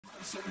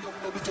Hey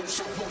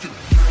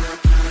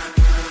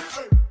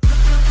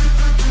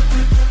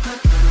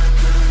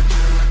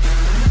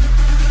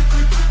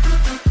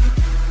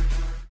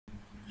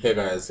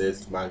guys,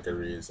 it's Manga,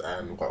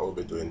 and what we'll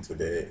be doing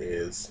today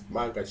is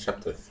Manga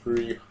chapter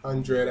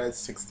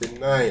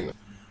 369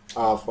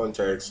 of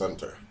Hunter x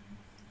Hunter.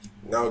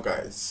 Now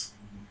guys,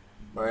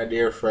 my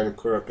dear friend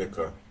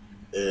Kurapika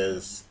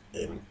is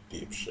in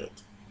deep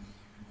shit.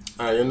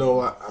 And you know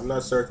what, I'm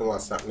not certain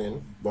what's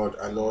happening,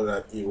 but I know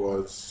that he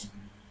was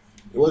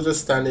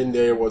just standing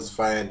there, he was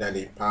fine, and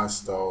he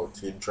passed out,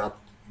 he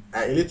dropped.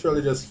 He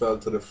literally just fell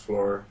to the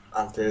floor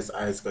after his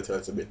eyes got a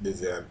little bit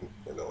dizzy, and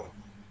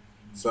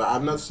so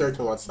I'm not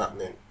certain what's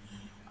happening.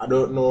 I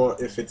don't know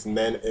if it's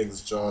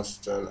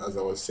exhaustion, as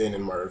I was saying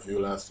in my review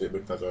last week,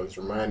 because I was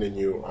reminding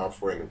you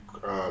of when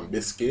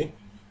Bisky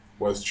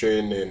was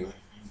training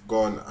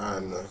Gon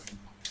and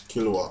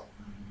Killua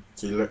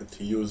to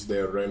use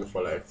their Ren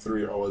for like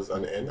 3 hours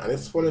on end. And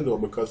it's funny though,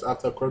 because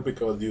after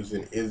Kurapika was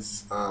using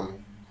his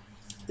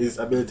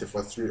ability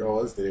for 3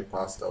 hours, then he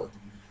passed out.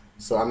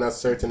 So I'm not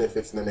certain if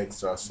it's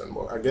exhaustion,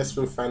 but I guess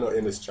we'll find out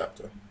in this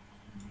chapter.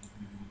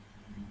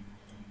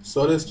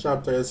 So this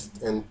chapter is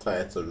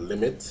entitled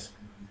Limit,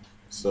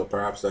 so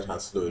perhaps that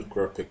has to do with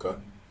Kurapika.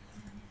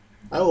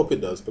 I hope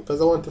it does, because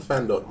I want to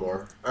find out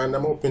more, and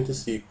I'm hoping to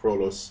see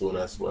Krolos soon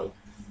as well.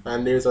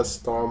 And there's a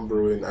storm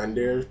brewing, and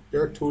there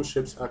are 2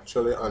 ships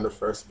actually on the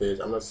first page.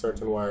 I'm not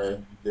certain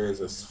why there's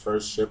this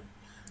first ship.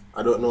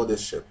 I don't know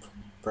this ship.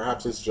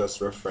 Perhaps it's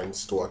just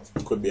reference to what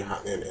could be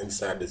happening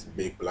inside this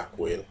big black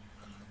whale.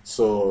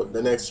 So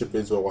the next ship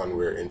is the one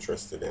we're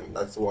interested in.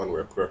 That's the one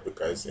where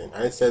Kurapika is in.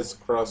 And it says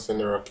crossing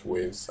the rocky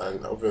waves,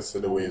 and obviously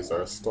the waves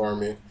are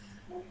stormy,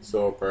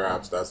 so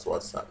perhaps that's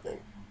what's happening.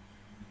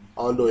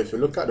 Although if you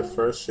look at the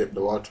first ship,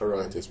 the water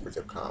on it is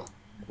pretty calm.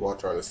 The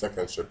water on the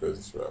second ship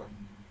is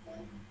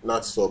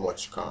not so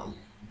much calm.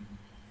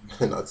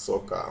 Not so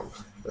calm.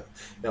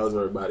 That was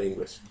very bad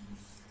English.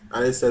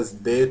 And it says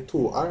day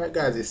 2. Alright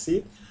guys, you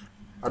see,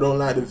 I don't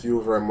like the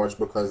view very much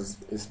because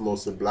it's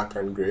mostly black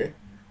and grey.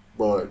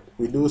 But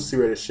we do see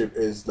where the ship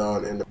is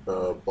down in the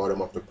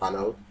bottom of the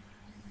panel,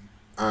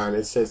 and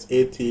it says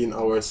 18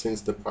 hours since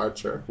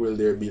departure. Will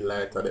there be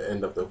light at the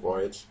end of the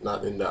voyage?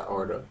 Not in that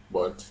order,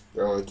 but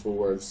there are only 2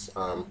 words.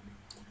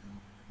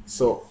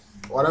 So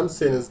what I'm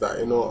saying is that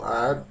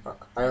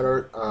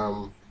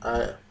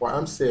what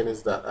I'm saying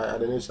is that I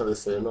had initially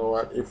said, you know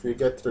what, if we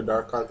get to the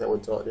dark content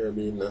without there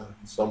being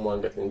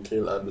someone getting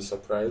killed, I'd be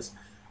surprised.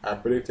 I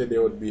predicted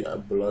there would be a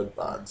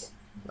bloodbath.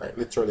 Like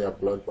literally a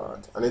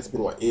bloodbath, and it's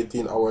been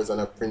 18 hours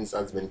and a prince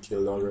has been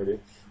killed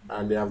already,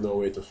 and they have no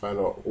way to find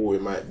out who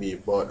it might be.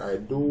 But I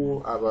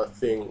do have a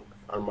thing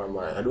on my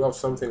mind. I do have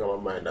something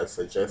on my mind that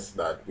suggests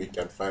that we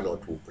can find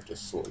out who pretty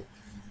soon,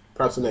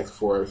 perhaps the next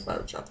 4 or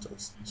 5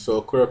 chapters.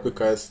 So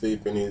Kurapika is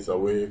sleeping, he's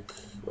awake.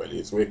 Well,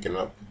 he's waking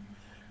up,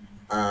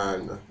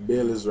 and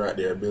Bill is right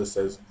there. Bill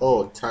says,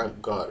 "Oh,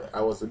 thank God,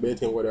 I was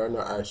debating whether or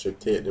not I should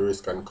take the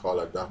risk and call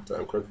a doctor."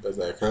 And Kurapika's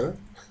like, "Huh?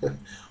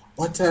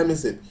 What time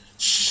is it?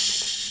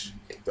 Shh.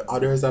 The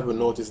others haven't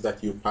noticed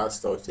that you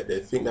passed out yet.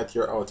 They think that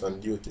you're out on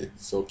duty,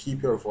 so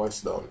keep your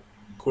voice down."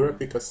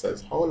 Kurapika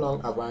says, "How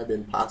long have I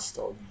been passed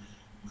out?"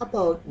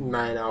 "About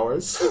 9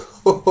 hours."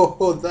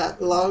 Oh,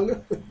 that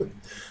long?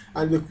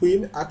 And the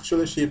queen,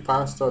 actually, she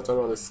passed out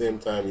around the same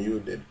time you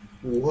did.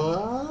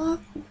 What?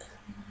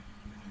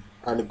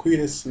 And the queen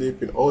is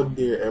sleeping. Oh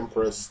dear,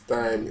 Empress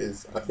time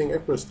is, I think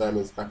Empress time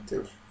is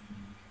active.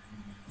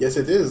 Yes,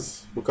 it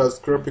is, because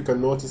Kurapika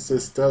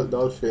notices Stealth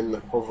Dolphin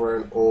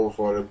hovering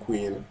over the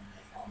queen.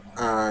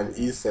 And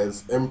he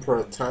says,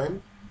 "Emperor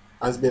time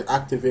has been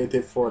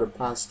activated for the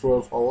past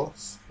 12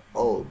 hours.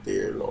 Oh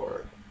dear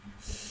Lord.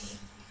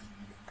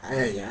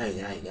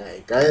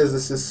 Ay. Guys,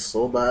 this is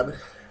so bad.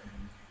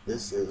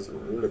 This is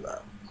really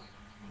bad.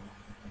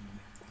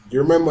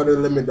 You remember the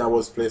limit that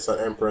was placed on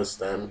Emperor's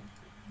time?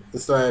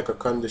 It's like a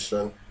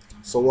condition.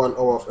 So 1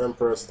 hour of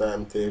Emperor's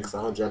time takes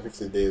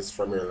 150 days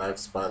from your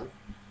lifespan.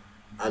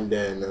 And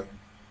then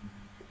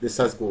this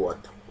has been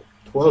what?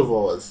 12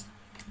 hours.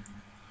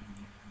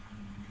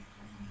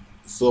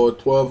 So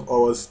 12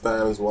 hours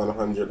times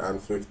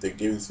 150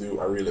 gives you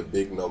a really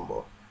big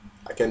number.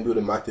 I can do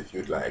the math if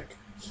you'd like.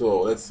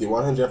 So let's see,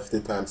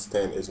 150 times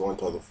 10 is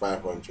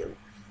 1,500.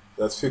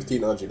 That's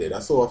 1,500 days.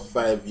 That's over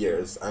 5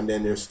 years. And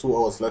then there's 2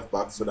 hours left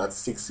back, so that's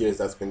 6 years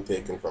that's been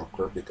taken from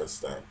Kurapika's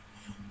time.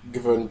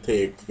 Give and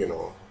take,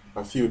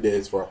 a few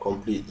days for a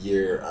complete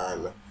year,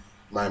 and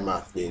my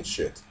math being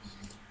shit.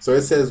 So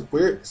it says,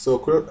 so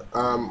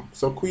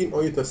Queen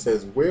Oita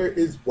says, "Where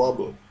is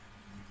Wobble?"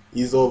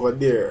 "He's over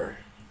there,"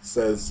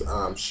 says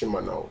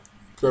Shimano.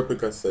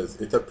 Kurapika says,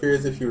 "It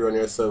appears if you run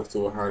yourself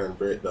too hard and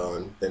break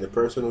down, then the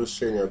person who's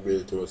sharing your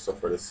ability will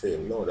suffer the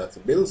same." No, that's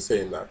Bill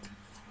saying that.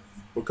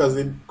 Because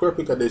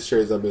Kurapika did share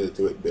his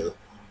ability with Bill.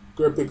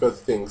 Kurapika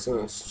thinks,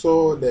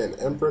 so then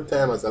Emperor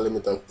time has a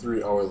limit of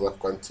 3 hours of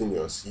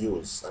continuous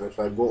use. And if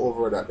I go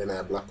over that, then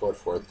I black out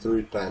for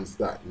 3 times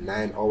that,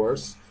 9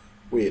 hours.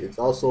 Wait, it's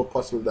also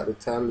possible that the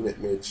time limit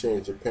may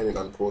change depending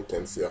on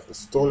potency of the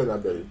stolen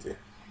ability.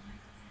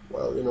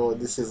 well,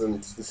 this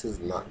is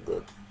not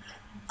good.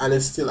 And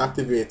it's still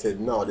activated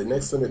now. The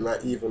next one it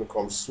might even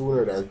come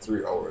sooner than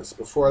 3 hours.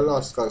 Before I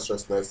lost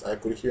consciousness, I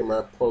could hear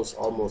my pulse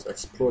almost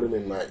exploding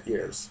in my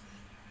ears.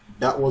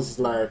 That was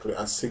likely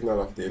a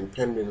signal of the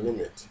impending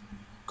limit.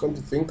 Come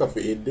to think of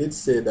it, it did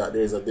say that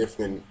there's a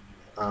deafening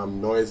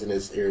noise in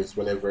his ears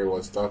whenever he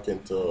was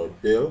talking to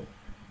Bill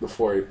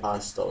before he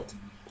passed out.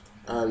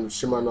 And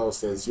Shima now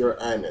says, Your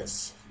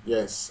Highness,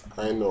 yes,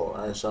 I know,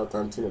 I shall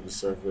continue the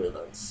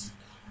surveillance.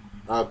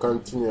 I'll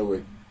continue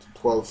with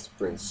 12th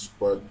Prince,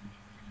 but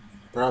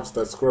perhaps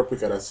that's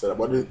Kurapika that said that.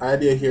 But the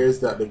idea here is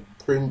that the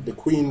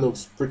queen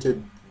looks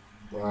pretty,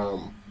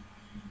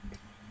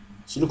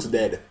 she looks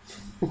dead.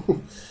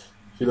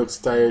 She looks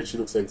tired, she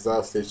looks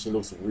exhausted, she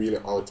looks really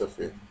out of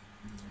it.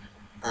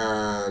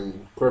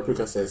 And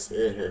Kurapika says,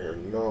 hey,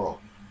 no.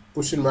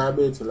 Pushing my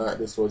ability like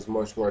this was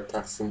much more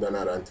taxing than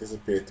I'd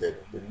anticipated.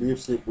 The deep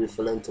sleep we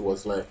fell into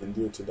was likely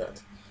due to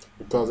that.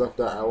 Because of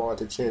that, I want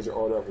to change the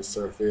order of the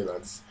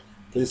surveillance.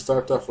 Please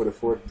start off with the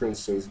 4th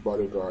Prince's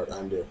bodyguard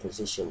and their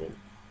positioning.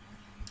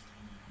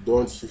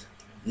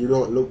 You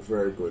don't look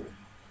very good.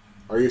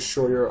 Are you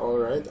sure you're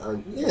alright?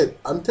 And yeah,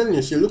 I'm telling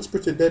you, she looks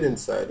pretty dead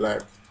inside.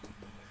 Like,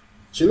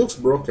 she looks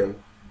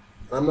broken.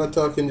 I'm not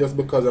talking just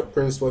because a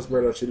prince was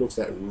murdered. She looks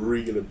like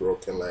really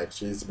broken, like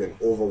she's been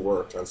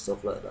overworked and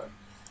stuff like that.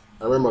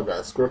 And remember,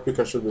 guys,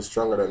 Kurapika should be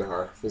stronger than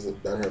her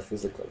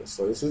physically.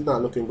 So this is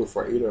not looking good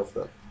for either of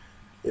them.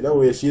 In a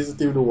way, she's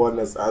the one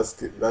that's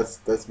asking,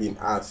 that's being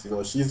asked. You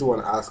know, she's the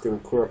one asking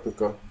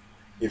Kurapika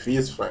if he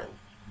is fine,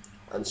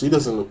 and she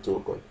doesn't look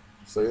too good.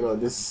 So you know,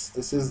 this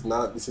is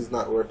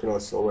not working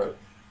out so well.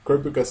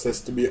 Kurapika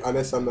says, to be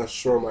honest, I'm not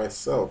sure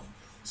myself.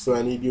 So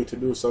I need you to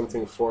do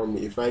something for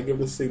me. If I give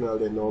the signal,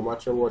 then no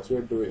matter what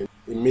you're doing,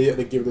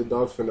 immediately give the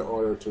dolphin the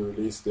order to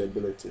release the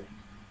ability.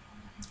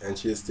 And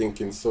she's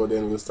thinking, so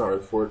then we'll start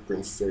with 4th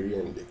Prince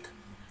Serendik.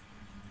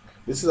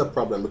 This is a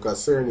problem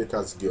because Serendik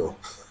has Gil.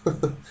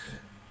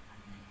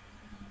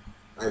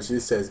 And she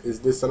says, is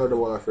this another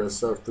one of your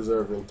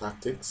self-preserving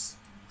tactics?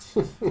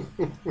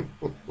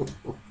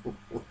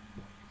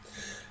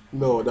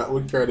 No, that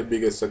would carry the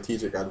biggest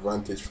strategic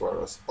advantage for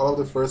us. All of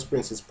the 1st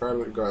Prince's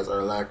private guards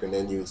are like an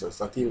end users.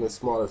 Not even the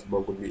smallest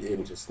bug would be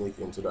able to sneak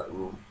into that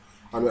room.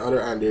 On the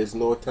other hand, there is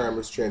no time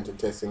restraint to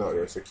testing out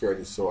their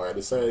security, so I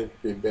decided it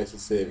would be best to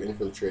save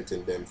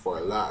infiltrating them for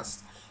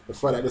last. The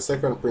fact that the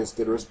 2nd Prince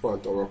did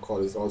respond to our call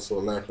is also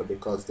likely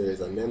because there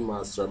is a Nen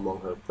Master among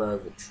her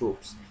private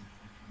troops.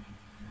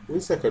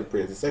 Who's 2nd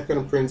Prince? The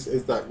 2nd Prince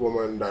is that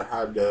woman that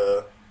had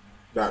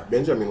that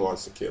Benjamin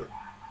wants to kill.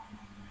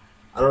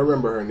 I don't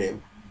remember her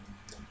name.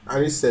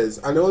 And it says,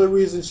 and the only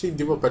reason she'd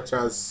give up a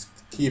chance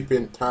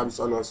keeping tabs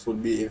on us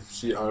would be if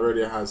she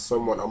already has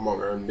someone among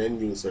her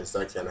Nen users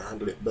that can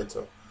handle it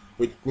better.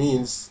 Which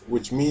means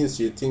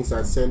she thinks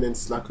that sending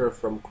Slacker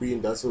from Queen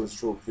Dazzle's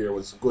troop here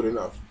was good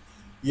enough.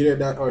 Either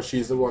that or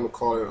she's the one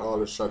calling all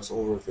the shots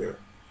over there.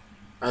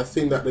 I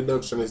think that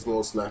deduction is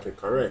most likely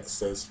correct,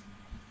 says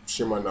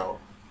Shima now.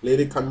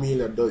 Lady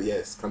Camilla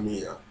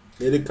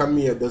Lady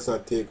Camilla does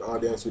not take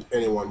audience with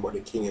anyone but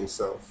the king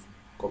himself.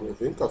 Come to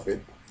think of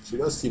it, she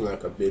does seem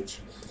like a bitch.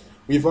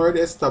 We've already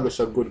established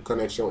a good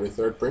connection with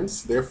the 3rd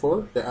Prince,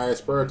 therefore, the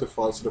highest priority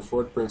falls to the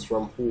 4th Prince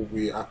from who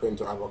we happen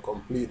to have a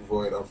complete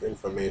void of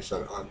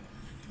information on.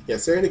 Yeah,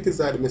 Serendik is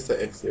like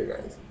Mr. X here,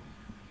 guys.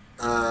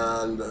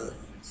 And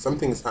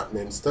something's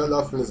happening.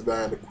 Steldoffin is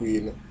behind the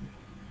Queen.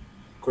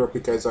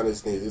 Kurapika is on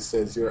his knees. He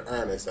says, Your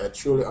Highness, I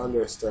truly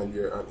understand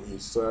your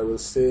unease, so I will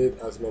say it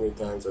as many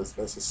times as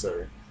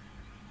necessary.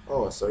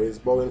 Oh, so he's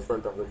bowing in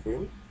front of the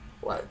Queen?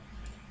 Why?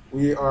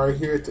 We are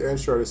here to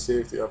ensure the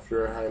safety of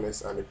your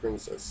Highness and the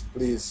Princess.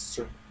 Please,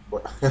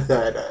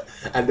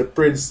 and the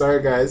Prince,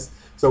 sorry guys.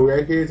 So we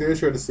are here to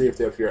ensure the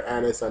safety of your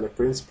Highness and the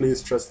Prince.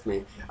 Please trust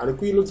me. And the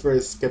Queen looks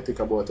very skeptic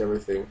about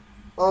everything.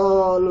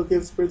 Oh, look,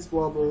 it's Prince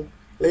Wobble.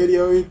 Lady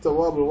Oita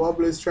Wobble.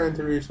 Wobble is trying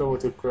to reach over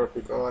to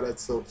Kurapika. Oh,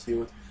 that's so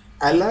cute.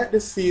 I like the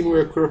scene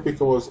where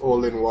Kurapika was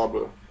holding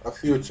Wobble a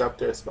few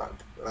chapters back.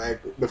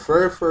 Like, the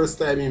very first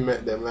time he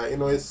met them. Like, you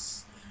know,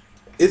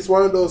 it's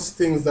one of those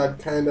things that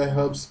kind of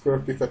helps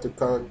Kurapika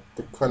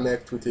to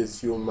connect with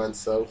his human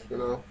self, you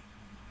know.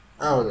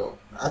 I don't know.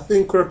 I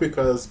think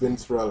Kurapika has been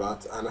through a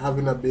lot, and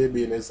having a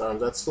baby in his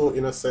arms, that's so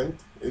innocent.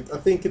 I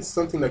think it's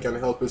something that can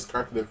help his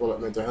character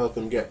development to help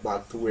him get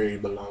back to where he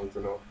belongs,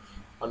 you know,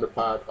 on the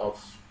part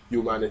of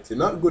humanity.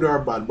 Not good or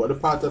bad, but the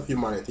part of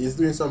humanity. He's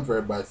doing some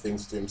very bad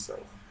things to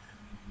himself.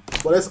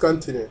 But let's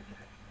continue.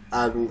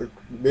 And the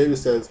baby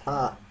says,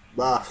 ha,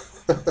 bah,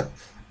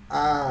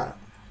 ah.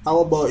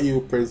 How about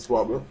you, Prince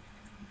Wobble?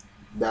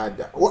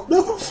 Dada. What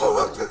the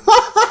fuck?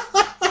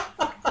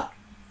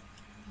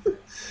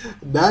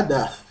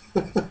 Dada.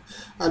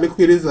 And the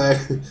Queen is like,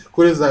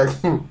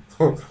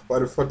 what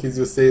the fuck is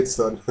you saying,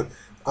 son?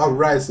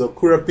 Alright, so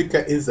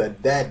Kurapika is a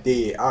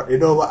daddy. You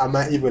know what? I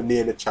might even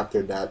name the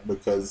chapter that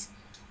because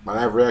my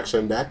live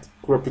reaction that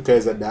Kurapika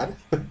is a dad.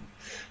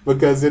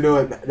 Because you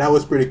know that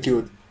was pretty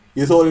cute.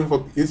 He's holding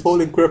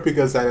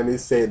Kurapika's hand and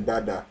he's saying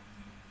Dada.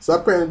 So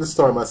apparently the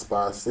storm has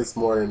passed. It's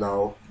morning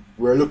now.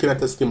 we're looking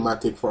at a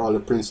schematic for all the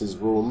prince's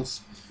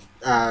rooms.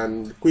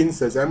 And the queen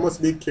says, I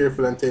must be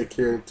careful and take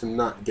care to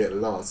not get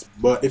lost.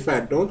 But if I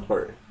don't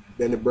hurry,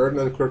 then the burden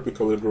on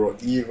Kurapika will grow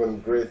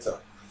even greater.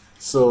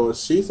 So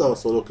she's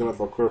also looking out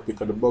for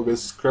Kurapika. The bug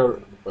is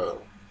scurrying.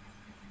 Well,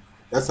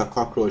 that's a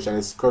cockroach and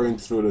it's scurrying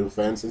through the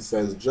vents. It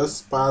says,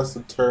 just past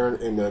the turn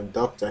in the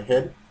duct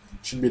ahead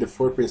should be the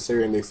footprint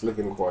Serenadic's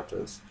living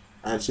quarters.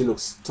 And she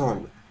looks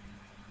stunned.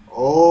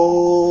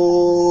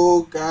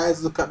 Oh,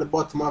 guys, look at the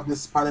bottom of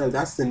this panel.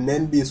 That's the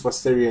Nenbis for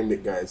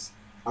Serenadic, guys.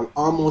 I'm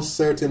almost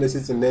certain this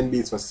is the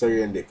Nenbis for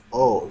Serenadic.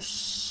 Oh,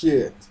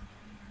 shit.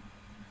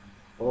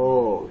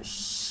 Oh,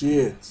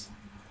 shit.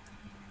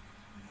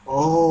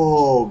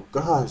 Oh,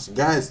 gosh.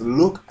 Guys,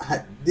 look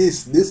at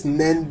this. This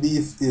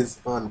Nenbis is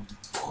on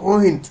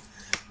point.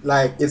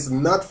 Like, it's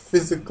not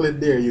physically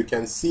there. You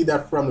can see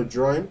that from the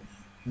drawing,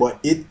 but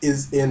it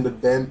is in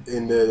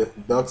the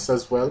ducts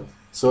as well.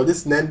 So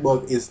this net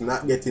bug is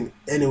not getting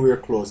anywhere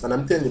close. And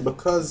I'm telling you,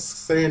 because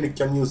Serenadic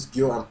can use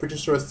Gyo, I'm pretty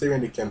sure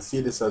Serenadic can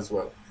see this as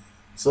well.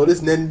 So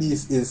this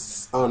Nenbis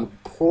is on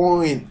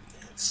point.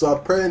 So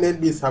apparently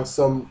Nenbis have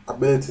some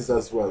abilities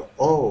as well.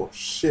 Oh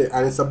shit,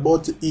 and it's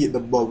about to eat the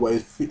bug, but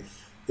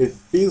it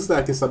feels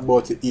like it's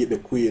about to eat the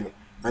queen.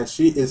 And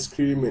she is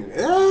screaming,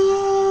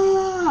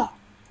 ah!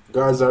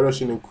 Guards are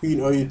rushing and Queen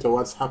Oito,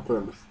 what's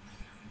happened?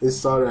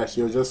 It's alright,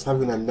 she was just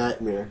having a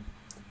nightmare.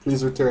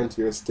 Please return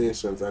to your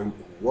stations. And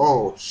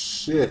whoa,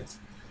 shit.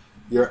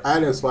 Your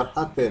Highness, what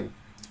happened?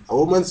 A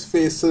woman's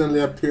face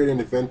suddenly appeared in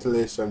the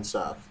ventilation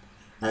shaft.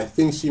 I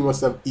think she must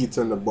have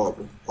eaten the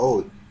bug.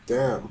 Oh,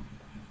 damn.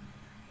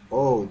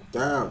 Oh,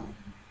 damn.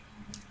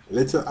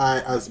 Little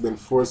Eye has been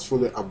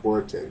forcefully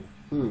aborted.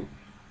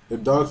 The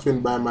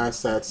dolphin by my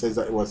side says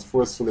that it was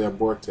forcefully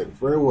aborted.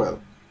 Very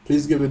well.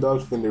 Please give the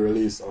dolphin the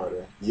release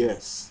order.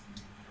 Yes.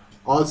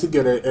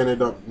 Altogether, it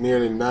ended up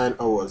nearly 9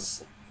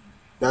 hours.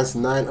 That's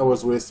 9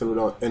 hours wasted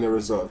without any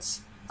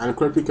results. And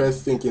Kurapika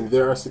is thinking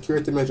there are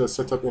security measures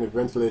set up in the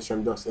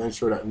ventilation ducts to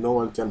ensure that no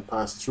one can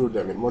pass through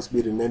them. It must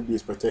be the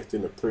Nenbis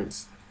protecting the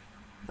prince.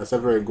 That's a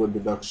very good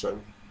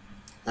deduction.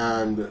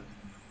 And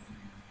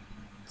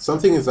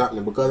something is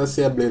happening because I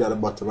see a blade at the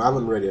bottom. I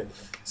haven't read it.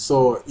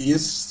 So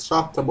he's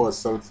shocked about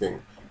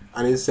something.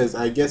 And he says,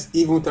 I guess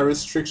even with a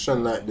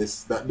restriction like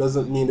this, that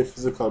doesn't mean the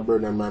physical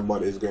burden on my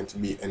body is going to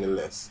be any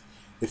less.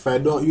 If I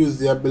don't use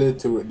the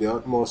ability with the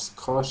utmost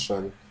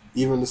caution,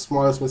 even the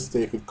smallest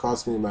mistake could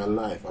cost me my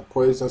life. A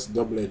poisonous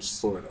double-edged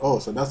sword. Oh,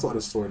 so that's what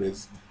the sword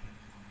is.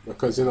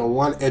 Because, you know,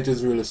 one edge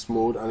is really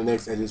smooth and the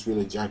next edge is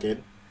really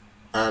jagged.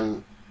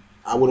 And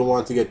I wouldn't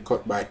want to get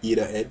cut by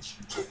either edge.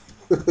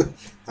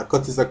 A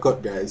cut is a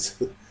cut, guys.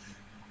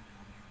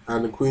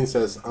 And the queen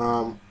says,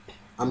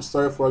 I'm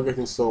sorry for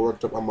getting so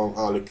worked up among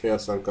all the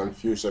chaos and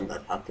confusion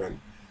that happened.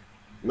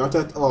 Not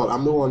at all.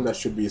 I'm the one that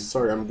should be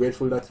sorry. I'm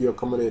grateful that you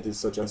accommodated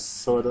such a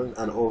sudden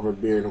and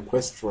overbearing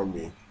request from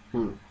me.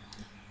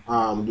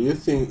 Do you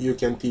think you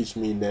can teach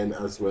me then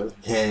as well?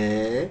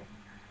 Hey?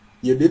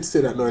 You did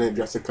say that knowing it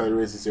drastically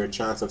raises your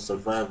chance of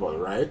survival,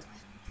 right?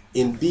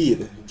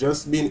 Indeed,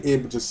 just being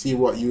able to see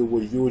what you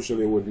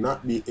would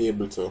not be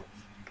able to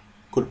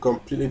could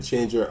completely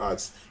change your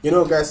odds. You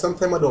know, guys,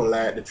 sometimes I don't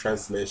like the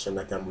translation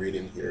that I'm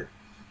reading here.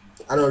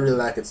 I don't really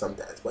like it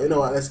sometimes. But you know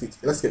what? Let's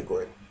get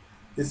going.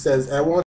 It says, I want